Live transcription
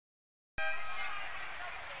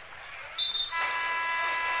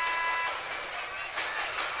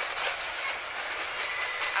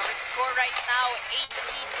Our score right now,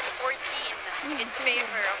 18-14 in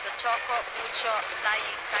favor of the Choco Mucho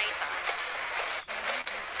Flying Titans.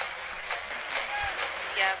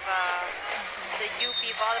 We have the UP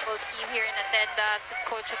volleyball team here in attendance with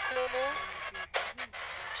Coach Choco,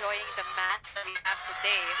 enjoying the match that we have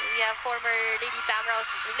today. We have former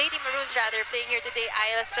Lady Maroons playing here today.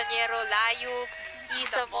 Ayla Straniero, Layug,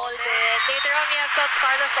 Isa Molde. Later on, we have Tots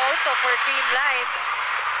Carlos also for Green Line.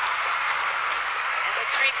 And the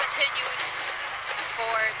streak continues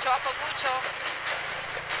for Choco Mucho.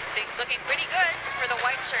 Things looking pretty good for the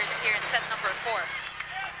white shirts here in set number 4.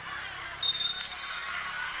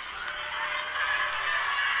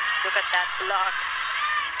 Look at that block.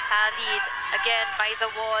 Halid again by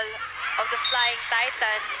the wall of the Flying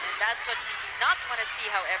Titans. That's what we do not want to see,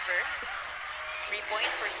 however.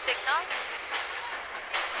 3-point for Cignal.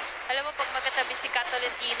 Alam mo, pag magkatabi si Kat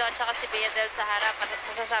Tolentino at saka si Bea Del sa harap,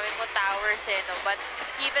 masasabi mo towers eh, no? But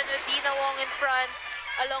even with Dina Wong in front,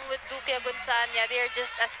 along with Duque Agunsanya, they are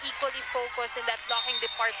just as equally focused in that blocking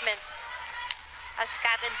department as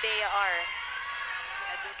Kat and Bea are.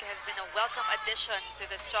 Duque has been a welcome addition to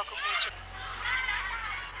this Choco Mucho.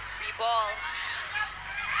 Free ball.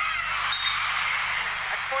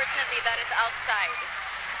 Unfortunately, that is outside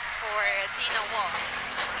for Dina Wong.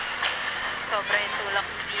 Sobra yung tulak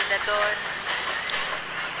ni Dina doon.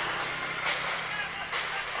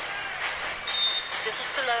 This is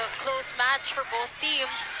still a close match for both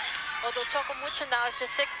teams. Although Choco Mucho now is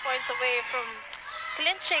just 6 points away from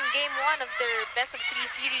clinching game 1 of their best-of-3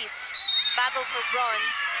 series battle for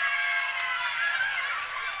bronze.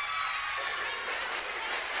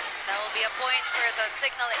 That will be a point for the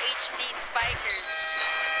Cignal HD Spikers.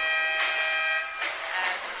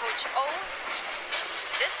 As Coach O,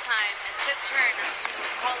 this time it's his turn to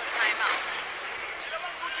call a timeout.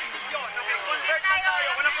 Okay, convert lang tayo.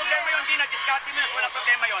 Walang problema yun, Dina. Discard minutes, walang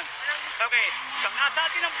problema yun. Okay, so nasa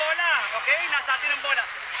atin ang bola. Okay, nasa atin ang bola.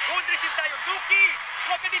 Good receive tayo. Duki,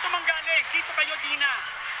 huwag ka dito manggaling. Dito kayo, Dina.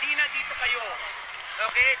 Dina, dito kayo.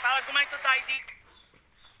 Okay, para gumanito tayo dito.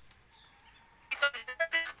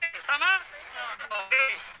 Tama? Okay.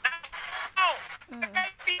 Now,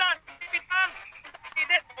 pitang.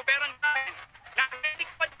 Pides, puperang tayo. Nakakitik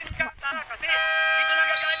pa din ka, Tara, kasi dito lang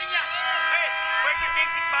gagaling niya. Okay, pwede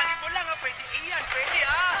basic volleyball lang, ha? Pwede iyan, pwede,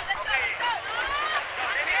 ha? Okay.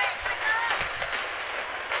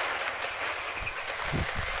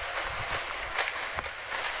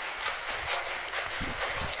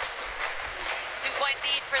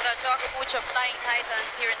 Lead for the Choco Mucho Flying Titans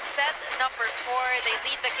here in set number 4. They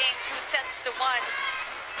lead the game 2-1.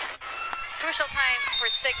 Crucial times for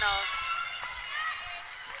Cignal.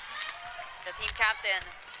 The team captain,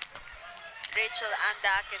 Rachel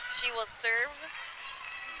Andakis, she will serve.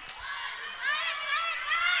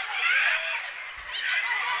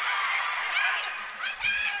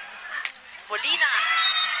 Molina.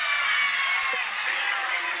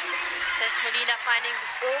 Says Molina finding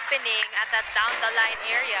opening at that down the line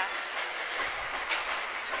area.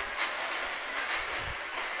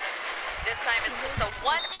 This time it's just a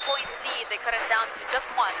 1-point lead. They cut it down to just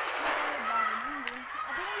 1.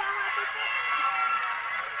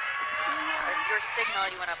 If you're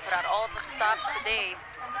Cignal, you want to put out all the stops today.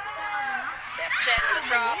 Best chance to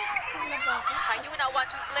drop. Kayuna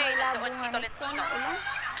 1-2 play. Nandoon si Tolentino.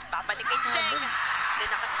 Babalik kay Cheng.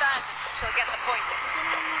 Linakasan. She'll get the point.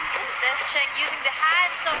 Des Cheng using the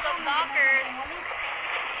hands of the blockers.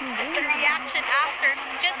 The reaction after,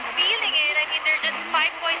 she's just feeling it. I mean, they're just 5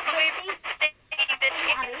 points away from taking this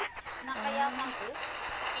game.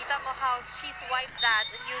 Kita mo how she swiped that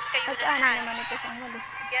and used Kayuna's hands.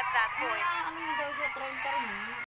 Get that point.